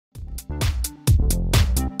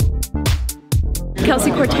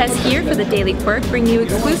Kelsey Cortez here for the Daily Quirk, bringing you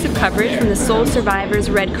exclusive coverage from the Soul Survivors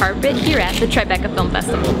red carpet here at the Tribeca Film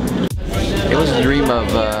Festival. It was a dream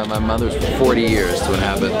of my mother's for 40 years to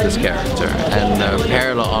inhabit this character,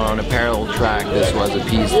 and on a parallel track, this was a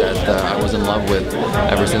piece that I was in love with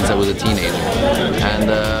ever since I was a teenager, and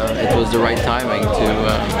it was the right timing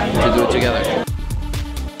to do it together.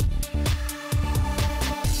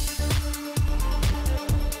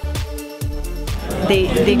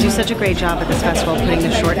 They do such a great job at this festival putting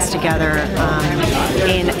the shorts together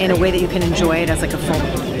in a way that you can enjoy it as like a full,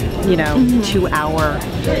 2-hour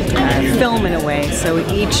film in a way. So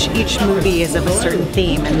each movie is of a certain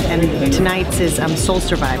theme, and tonight's is Soul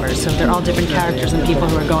Survivors. So they're all different characters and people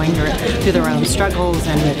who are going through their own struggles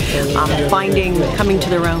and coming to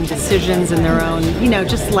their own decisions and their own,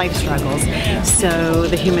 just life struggles. So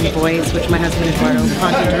The Human Voice, which my husband Edoardo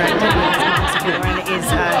Ponti directed,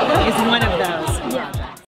 is one of them.